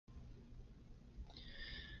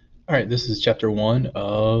All right, this is chapter one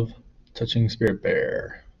of Touching Spirit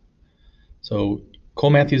Bear. So,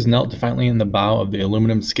 Cole Matthews knelt defiantly in the bow of the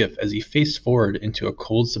aluminum skiff as he faced forward into a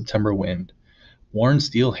cold September wind. Worn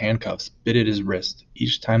steel handcuffs bit at his wrist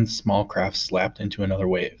each time the small craft slapped into another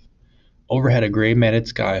wave. Overhead, a gray matted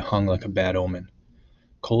sky hung like a bad omen.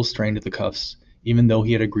 Cole strained at the cuffs, even though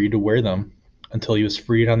he had agreed to wear them until he was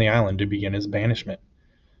freed on the island to begin his banishment.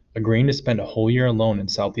 Agreeing to spend a whole year alone in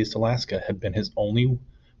southeast Alaska had been his only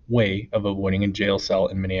way of avoiding a jail cell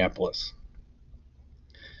in Minneapolis.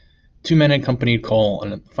 Two men accompanied Cole on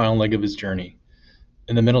the final leg of his journey.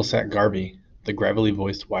 In the middle sat Garvey, the gravelly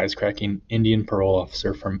voiced, wisecracking Indian parole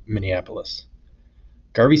officer from Minneapolis.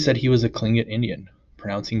 Garvey said he was a Tlingit Indian,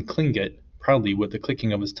 pronouncing Tlingit proudly with the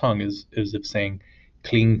clicking of his tongue as if saying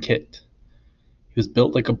Tlingit. He was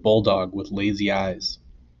built like a bulldog with lazy eyes.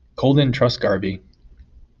 Cole didn't trust Garvey.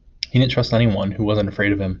 He didn't trust anyone who wasn't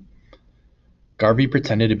afraid of him. Garvey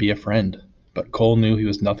pretended to be a friend, but Cole knew he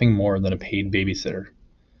was nothing more than a paid babysitter.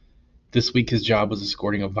 This week his job was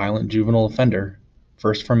escorting a violent juvenile offender,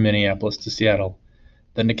 first from Minneapolis to Seattle,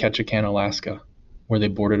 then to Ketchikan, Alaska, where they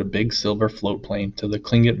boarded a big silver float plane to the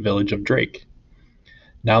Tlingit village of Drake.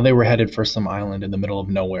 Now they were headed for some island in the middle of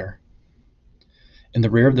nowhere. In the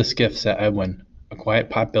rear of the skiff sat Edwin, a quiet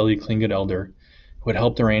pot-bellied Tlingit elder who had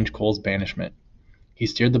helped arrange Cole's banishment. He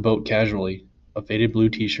steered the boat casually, a faded blue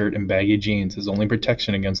t-shirt and baggy jeans his only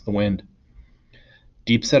protection against the wind.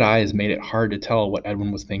 Deep-set eyes made it hard to tell what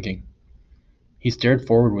Edwin was thinking. He stared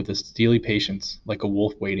forward with a steely patience, like a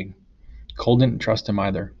wolf waiting. Cole didn't trust him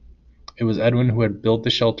either. It was Edwin who had built the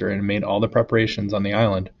shelter and made all the preparations on the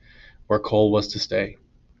island where Cole was to stay.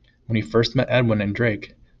 When he first met Edwin and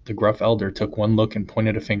Drake, the gruff elder took one look and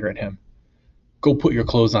pointed a finger at him. "Go put your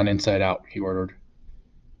clothes on inside out," he ordered.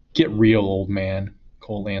 "Get real, old man,"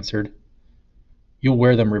 Cole answered. "You'll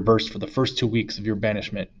wear them reversed for the first 2 weeks of your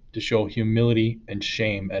banishment, to show humility and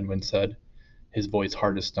shame," Edwin said, his voice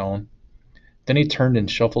hard as stone. Then he turned and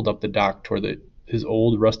shuffled up the dock toward his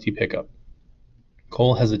old rusty pickup.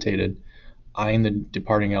 Cole hesitated, eyeing the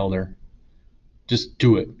departing elder. "Just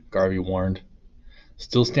do it," Garvey warned.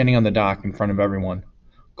 Still standing on the dock in front of everyone,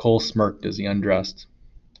 Cole smirked as he undressed.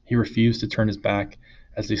 He refused to turn his back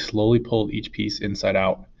as they slowly pulled each piece inside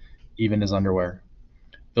out, even his underwear.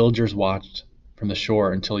 Villagers watched from the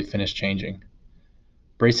shore until he finished changing.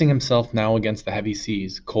 Bracing himself now against the heavy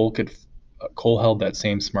seas, Cole held that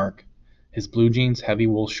same smirk. His blue jeans, heavy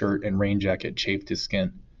wool shirt, and rain jacket chafed his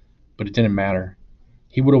skin, but it didn't matter.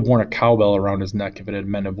 He would have worn a cowbell around his neck if it had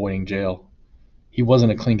meant avoiding jail. He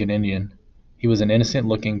wasn't a Tlingit Indian. He was an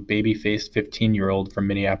innocent-looking, baby-faced 15-year-old from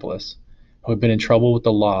Minneapolis, who had been in trouble with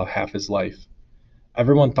the law half his life.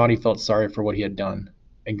 Everyone thought he felt sorry for what he had done,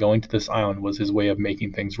 and going to this island was his way of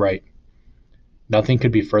making things right. Nothing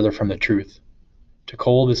could be further from the truth. To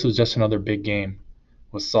Cole, this was just another big game.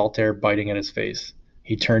 With salt air biting at his face,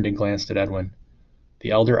 he turned and glanced at Edwin.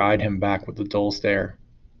 The elder eyed him back with a dull stare.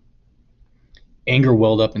 Anger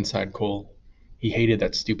welled up inside Cole. He hated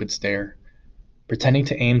that stupid stare. Pretending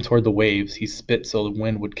to aim toward the waves, he spit so the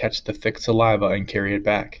wind would catch the thick saliva and carry it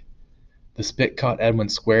back. The spit caught Edwin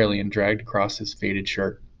squarely and dragged across his faded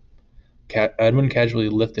shirt. Edwin casually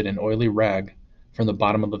lifted an oily rag from the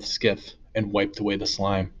bottom of the skiff and wiped away the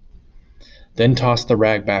slime, then tossed the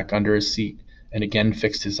rag back under his seat and again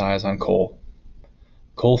fixed his eyes on Cole.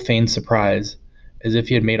 Cole feigned surprise, as if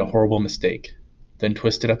he had made a horrible mistake, then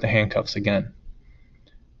twisted at the handcuffs again.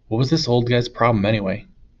 What was this old guy's problem anyway?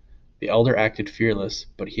 The elder acted fearless,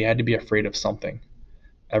 but he had to be afraid of something.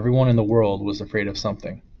 Everyone in the world was afraid of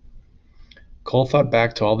something. Cole thought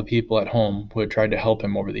back to all the people at home who had tried to help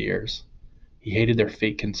him over the years. He hated their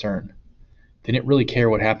fake concern. They didn't really care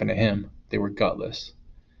what happened to him. They were gutless.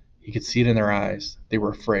 He could see it in their eyes. They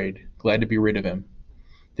were afraid, glad to be rid of him.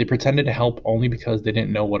 They pretended to help only because they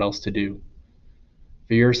didn't know what else to do.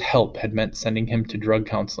 For years, help had meant sending him to drug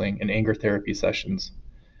counseling and anger therapy sessions.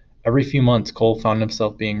 Every few months, Cole found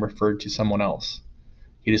himself being referred to someone else.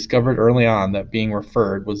 He discovered early on that being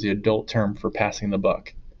referred was the adult term for passing the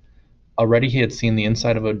buck. Already he had seen the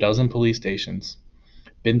inside of a dozen police stations,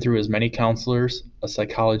 been through as many counselors, a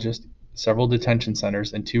psychologist, several detention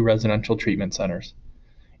centers, and 2 residential treatment centers.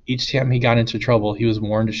 Each time he got into trouble, he was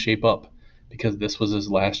warned to shape up, because this was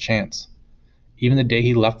his last chance. Even the day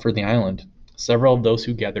he left for the island, several of those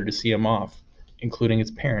who gathered to see him off, including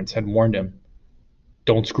his parents, had warned him,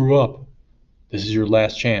 "Don't screw up. This is your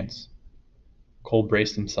last chance." Cole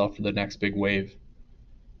braced himself for the next big wave.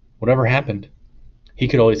 Whatever happened, he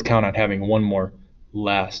could always count on having one more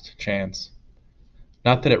last chance.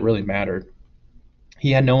 Not that it really mattered.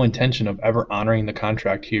 He had no intention of ever honoring the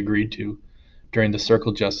contract he agreed to during the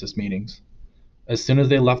Circle Justice meetings. As soon as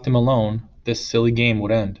they left him alone, this silly game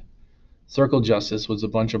would end. Circle Justice was a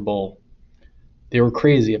bunch of bull. They were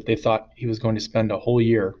crazy if they thought he was going to spend a whole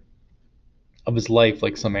year of his life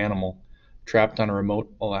like some animal, trapped on a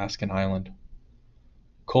remote Alaskan island.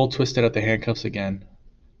 Cole twisted at the handcuffs again.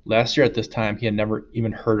 Last year at this time, he had never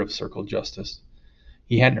even heard of Circle Justice.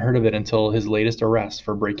 He hadn't heard of it until his latest arrest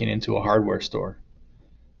for breaking into a hardware store.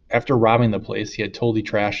 After robbing the place, he had told he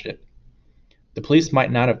trashed it. The police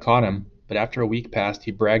might not have caught him, but after a week passed,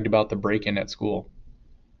 he bragged about the break-in at school.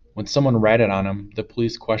 When someone ratted on him, the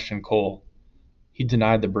police questioned Cole. He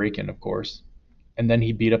denied the break-in, of course, and then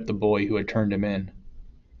he beat up the boy who had turned him in.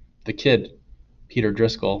 The kid, Peter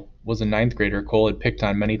Driscoll, was a ninth grader Cole had picked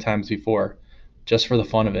on many times before, just for the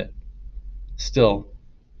fun of it. Still,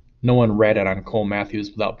 no one ratted on Cole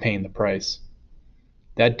Matthews without paying the price.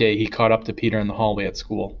 That day he caught up to Peter in the hallway at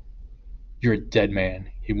school. "You're a dead man,"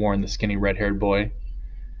 he warned the skinny red-haired boy,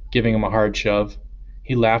 giving him a hard shove.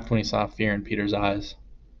 He laughed when he saw fear in Peter's eyes.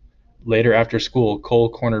 Later after school, Cole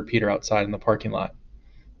cornered Peter outside in the parking lot.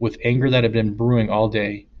 With anger that had been brewing all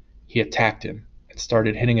day, he attacked him and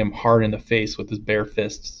started hitting him hard in the face with his bare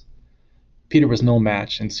fists. Peter was no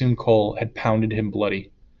match, and soon Cole had pounded him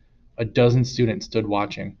bloody. A dozen students stood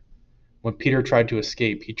watching. When Peter tried to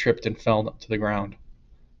escape, he tripped and fell to the ground.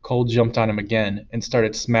 Cole jumped on him again and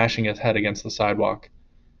started smashing his head against the sidewalk.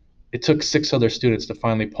 It took 6 other students to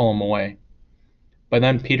finally pull him away. By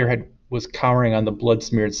then, Peter was cowering on the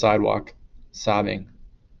blood-smeared sidewalk, sobbing.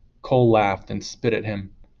 Cole laughed and spit at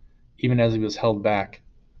him, even as he was held back.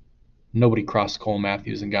 Nobody crossed Cole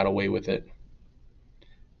Matthews and got away with it.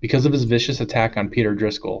 Because of his vicious attack on Peter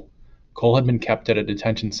Driscoll, Cole had been kept at a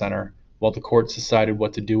detention center while the courts decided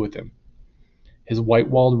what to do with him. His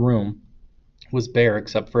white-walled room was bare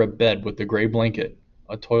except for a bed with a gray blanket,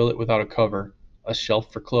 a toilet without a cover, a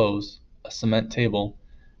shelf for clothes, a cement table,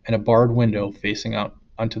 and a barred window facing out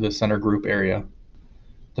onto the center group area.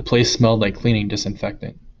 The place smelled like cleaning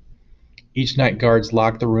disinfectant. Each night guards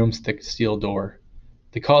locked the room's thick steel door.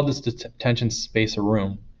 They called this detention space a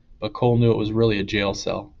room, but Cole knew it was really a jail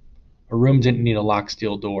cell. A room didn't need a locked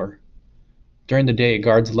steel door. During the day,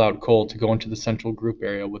 guards allowed Cole to go into the central group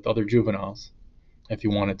area with other juveniles, if he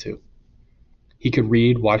wanted to. He could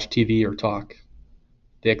read, watch TV, or talk.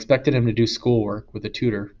 They expected him to do schoolwork with a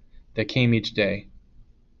tutor that came each day.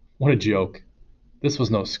 What a joke. This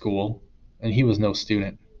was no school, and he was no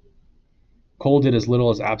student. Cole did as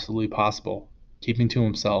little as absolutely possible, keeping to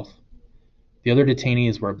himself. The other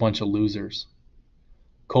detainees were a bunch of losers.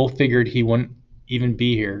 Cole figured he wouldn't even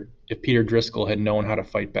be here if Peter Driscoll had known how to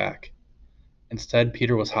fight back. Instead,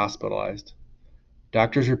 Peter was hospitalized.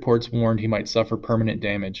 Doctors' reports warned he might suffer permanent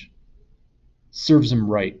damage. "Serves him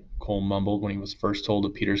right," Cole mumbled when he was first told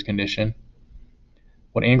of Peter's condition.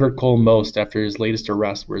 What angered Cole most after his latest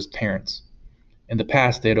arrest were his parents. In the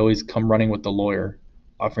past, they had always come running with the lawyer,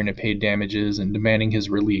 offering to pay damages and demanding his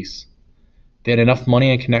release. They had enough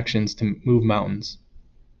money and connections to move mountains.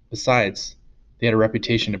 Besides, they had a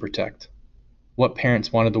reputation to protect. What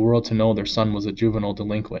parents wanted the world to know their son was a juvenile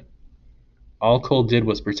delinquent? All Cole did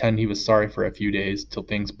was pretend he was sorry for a few days till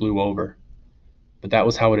things blew over. But that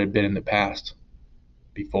was how it had been in the past,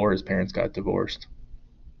 before his parents got divorced.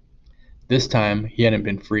 This time, he hadn't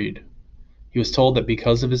been freed. He was told that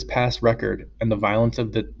because of his past record and the violence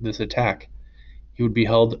of this attack, he would be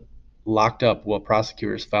held locked up while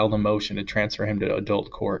prosecutors filed a motion to transfer him to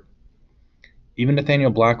adult court. Even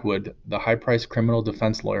Nathaniel Blackwood, the high-priced criminal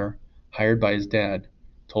defense lawyer hired by his dad,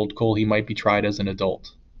 told Cole he might be tried as an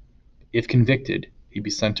adult. If convicted, he'd be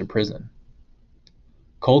sent to prison.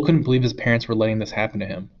 Cole couldn't believe his parents were letting this happen to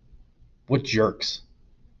him. What jerks.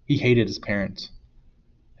 He hated his parents.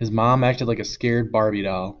 His mom acted like a scared Barbie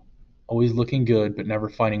doll, always looking good but never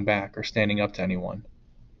fighting back or standing up to anyone.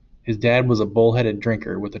 His dad was a bullheaded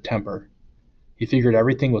drinker with a temper. He figured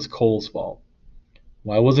everything was Cole's fault.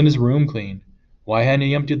 Why wasn't his room clean? Why hadn't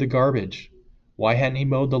he emptied the garbage? Why hadn't he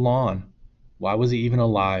mowed the lawn? Why was he even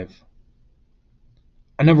alive?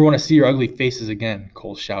 "I never want to see your ugly faces again,"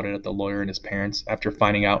 Cole shouted at the lawyer and his parents after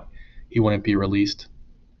finding out he wouldn't be released.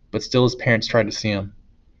 But still his parents tried to see him.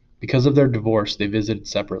 Because of their divorce, they visited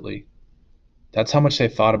separately. That's how much they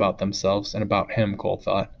thought about themselves and about him, Cole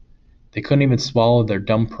thought. They couldn't even swallow their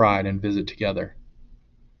dumb pride and visit together.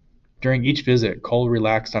 During each visit, Cole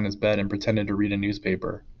relaxed on his bed and pretended to read a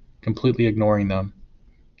newspaper, completely ignoring them.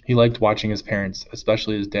 He liked watching his parents,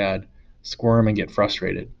 especially his dad, squirm and get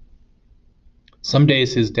frustrated. Some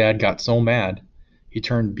days his dad got so mad, he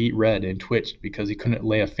turned beet red and twitched because he couldn't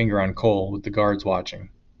lay a finger on Cole with the guards watching.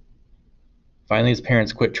 Finally, his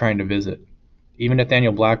parents quit trying to visit. Even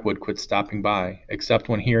Nathaniel Blackwood quit stopping by, except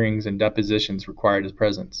when hearings and depositions required his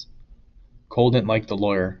presence. Cole didn't like the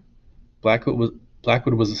lawyer.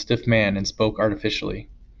 Blackwood was a stiff man and spoke artificially,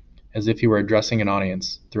 as if he were addressing an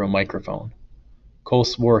audience through a microphone. Cole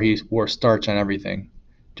swore he wore starch on everything.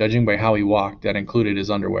 Judging by how he walked, that included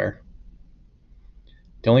his underwear.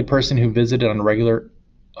 The only person who insisted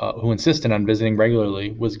on visiting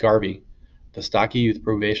regularly was Garvey, the stocky youth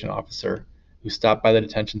probation officer who stopped by the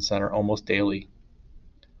detention center almost daily.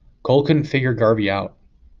 Cole couldn't figure Garvey out.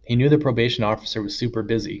 He knew the probation officer was super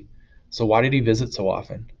busy, so why did he visit so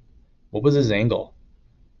often? What was his angle?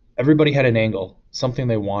 Everybody had an angle, something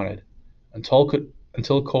they wanted.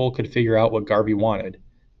 Until Cole could figure out what Garvey wanted,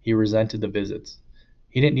 he resented the visits.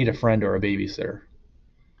 He didn't need a friend or a babysitter.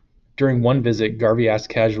 During one visit, Garvey asked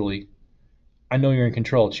casually, "I know you're in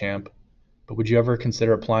control, champ, but would you ever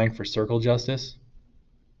consider applying for circle justice?"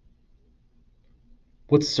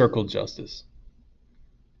 What's circle justice?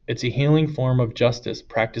 It's a healing form of justice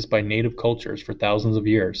practiced by native cultures for thousands of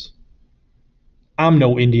years. "I'm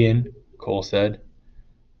no Indian," Cole said.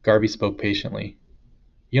 Garvey spoke patiently.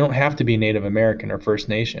 "You don't have to be Native American or First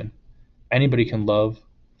Nation. Anybody can love,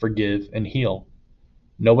 forgive, and heal.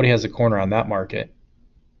 Nobody has a corner on that market."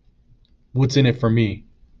 "What's in it for me?"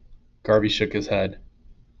 Garvey shook his head.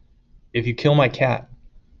 "If you kill my cat,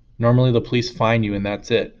 normally the police fine you and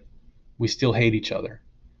that's it. We still hate each other.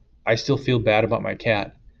 I still feel bad about my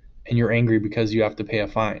cat, and you're angry because you have to pay a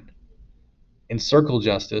fine. In circle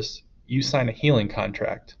justice, you sign a healing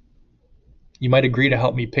contract. You might agree to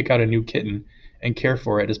help me pick out a new kitten and care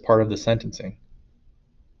for it as part of the sentencing."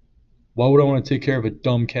 "Why would I want to take care of a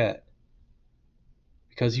dumb cat?"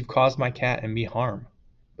 "Because you've caused my cat and me harm.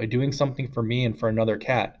 By doing something for me and for another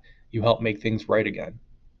cat, you help make things right again."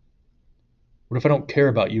 "What if I don't care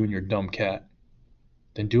about you and your dumb cat?"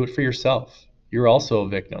 "Then do it for yourself. You're also a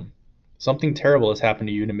victim. Something terrible has happened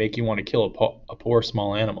to you to make you want to kill a poor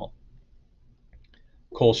small animal."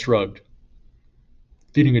 Cole shrugged.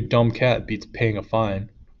 "Feeding a dumb cat beats paying a fine."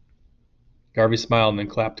 Garvey smiled and then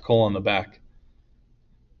clapped Cole on the back.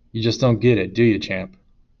 "You just don't get it, do you, champ?"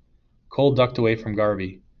 Cole ducked away from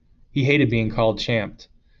Garvey. He hated being called champ,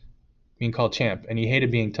 and he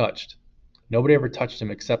hated being touched. Nobody ever touched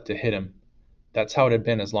him except to hit him. That's how it had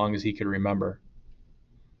been as long as he could remember.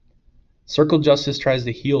 "Circle justice tries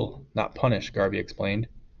to heal, not punish," Garvey explained.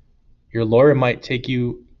 "Your lawyer might take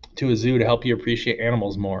you to a zoo to help you appreciate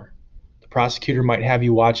animals more. The prosecutor might have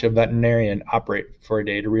you watch a veterinarian operate for a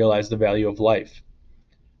day to realize the value of life.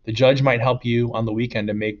 The judge might help you on the weekend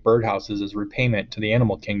to make birdhouses as repayment to the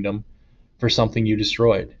animal kingdom for something you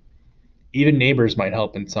destroyed. Even neighbors might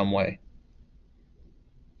help in some way."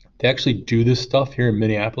 "They actually do this stuff here in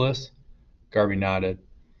Minneapolis?" Garvey nodded.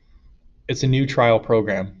 "It's a new trial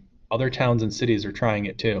program. Other towns and cities are trying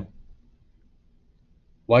it too."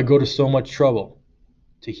 "Why go to so much trouble?"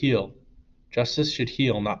 "To heal. Justice should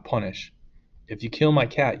heal, not punish. If you kill my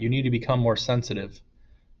cat, you need to become more sensitive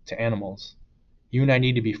to animals. You and I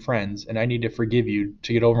need to be friends, and I need to forgive you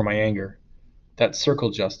to get over my anger. That's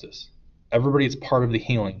circle justice. Everybody is part of the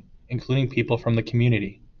healing, including people from the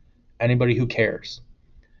community. Anybody who cares.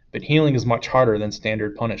 But healing is much harder than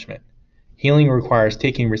standard punishment. Healing requires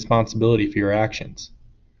taking responsibility for your actions."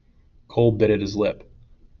 Cole bit at his lip.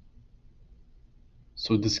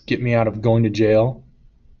 "So would this get me out of going to jail?"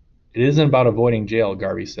 "It isn't about avoiding jail,"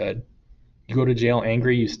 Garvey said. "You go to jail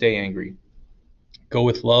angry, you stay angry. Go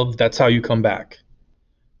with love, that's how you come back.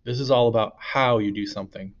 This is all about how you do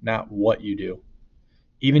something, not what you do.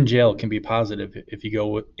 Even jail can be positive if you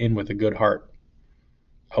go in with a good heart.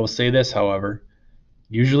 I will say this, however.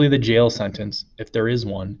 Usually the jail sentence, if there is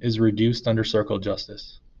one, is reduced under circle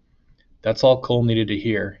justice." That's all Cole needed to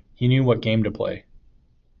hear. He knew what game to play.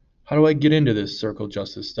 "How do I get into this circle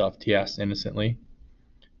justice stuff?" he asked innocently.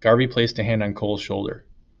 Garvey placed a hand on Cole's shoulder.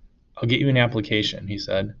 "I'll get you an application," he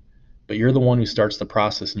said, "but you're the one who starts the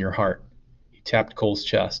process in your heart." He tapped Cole's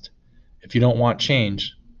chest. "If you don't want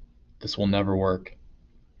change, this will never work."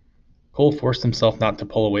 Cole forced himself not to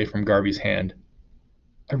pull away from Garvey's hand.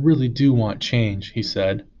 "I really do want change," he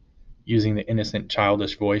said, using the innocent,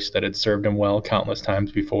 childish voice that had served him well countless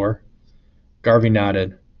times before. Garvey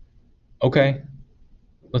nodded. "Okay,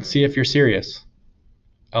 let's see if you're serious.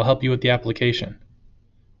 I'll help you with the application."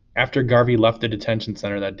 After Garvey left the detention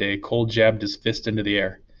center that day, Cole jabbed his fist into the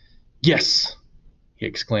air. "Yes!" he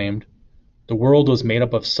exclaimed. The world was made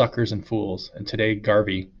up of suckers and fools, and today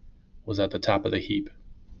Garvey was at the top of the heap.